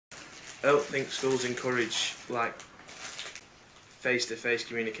I don't think schools encourage like face-to-face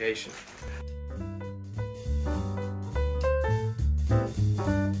communication.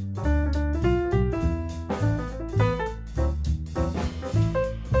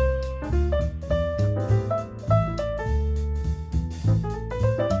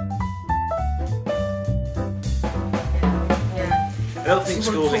 I don't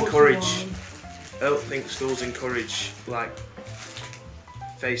think schools encourage like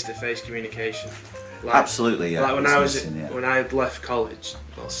face-to-face communication. Like, Absolutely, yeah. Like when I had left college,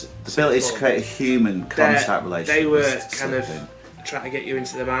 the ability to create a human contact relationship. They were kind of trying to get you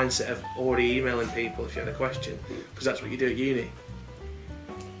into the mindset of already emailing people if you had a question, because that's what you do at uni.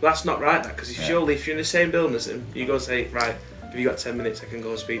 But that's not right, that, because surely if you're in the same building as them, you go and say, right, have you got 10 minutes, I can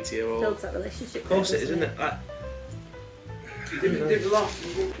go and speak to you. Or builds that relationship. Of course it is, isn't it? Like,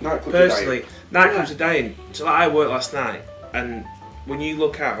 personally, nightclubs are dying. So like, I worked last night, and when you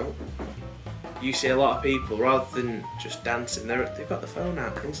look out, you see a lot of people, rather than just dancing, they've got the phone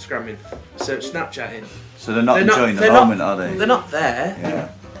out, Instagramming, so Snapchatting. So they're not enjoying the moment, are they? They're not there. Yeah.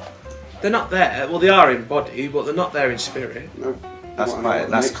 They're not there. Well, they are in body, but they're not there in spirit. No.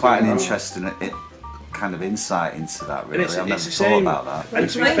 That's quite an interesting kind of insight into that, really. I've never thought about that. And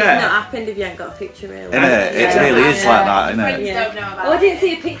to be fair, fair, not happened if you hadn't got a picture, really. It really is like that, isn't it? Yeah. Don't know about Oh, I didn't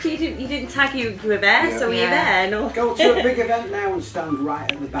see a picture. You didn't tag you were there, so were you there? No. Go to a big event now and stand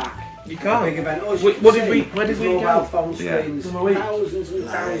right at the back. You can't. A big event. Oh, Where did we go? Mobile phone screens. Thousands and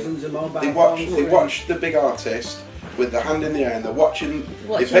thousands of mobile They phone screens. watch the big artist with the hand in the air, and they're watching. They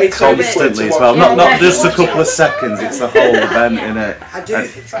Watching pay Constantly as well. Not just a couple of seconds. It's the whole event, innit? I do.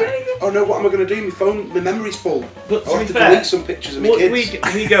 Oh no! What am I going to do? My phone, my memory's full. But I'll have to delete some pictures of my kids. we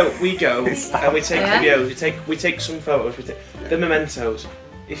go, and we take videos. We take some photos. The mementos.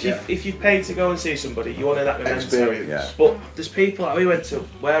 If you've paid to go and see somebody, you wanted that memento. Experience. Yeah. But there's people, like we went to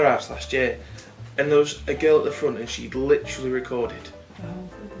Warehouse last year, and there was a girl at the front, and she'd literally recorded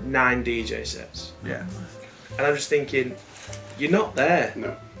 9 DJ sets. Yeah. And I'm just thinking, you're not there.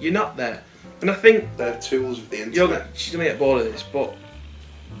 No. You're not there. And I think They're tools of the internet. she's gonna get bored of this, but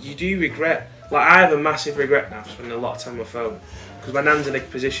you do regret. Like, I have a massive regret now, spending a lot of time on my phone, because my nan's in a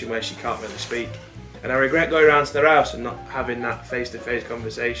position where she can't really speak, and I regret going around to their house and not having that face-to-face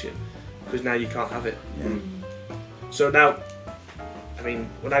conversation, because now you can't have it. Yeah. So now, I mean,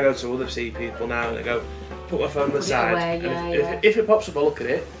 when I go to other see people now, and I go, put my phone on the side, and if it pops up, I'll look at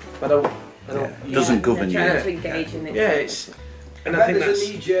it, but I don't. It doesn't govern you. Trying to engage in it. Yeah, it's. And I I think there's that's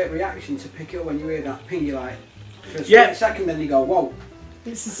a knee-jerk reaction to pick it up when you hear that ping. You like, for a split second, then you go, whoa.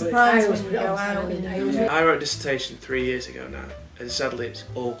 It's a surprise when you go out. I wrote a dissertation 3 years ago now, and sadly it's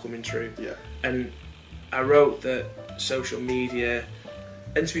all coming true. Yeah. And I wrote that social media,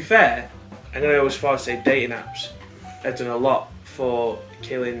 and to be fair, I'm going to go as far as say dating apps have done a lot for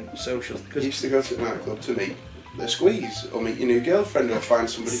killing social. I used to go to the nightclub to meet the squeeze, or meet your new girlfriend, or find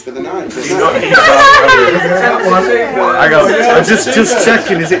somebody for the night. I'm just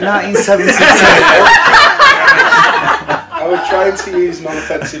checking, is it 1976? I was trying to use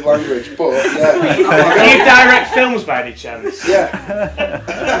non-offensive language, but yeah. Do you direct films by any chance? Yeah.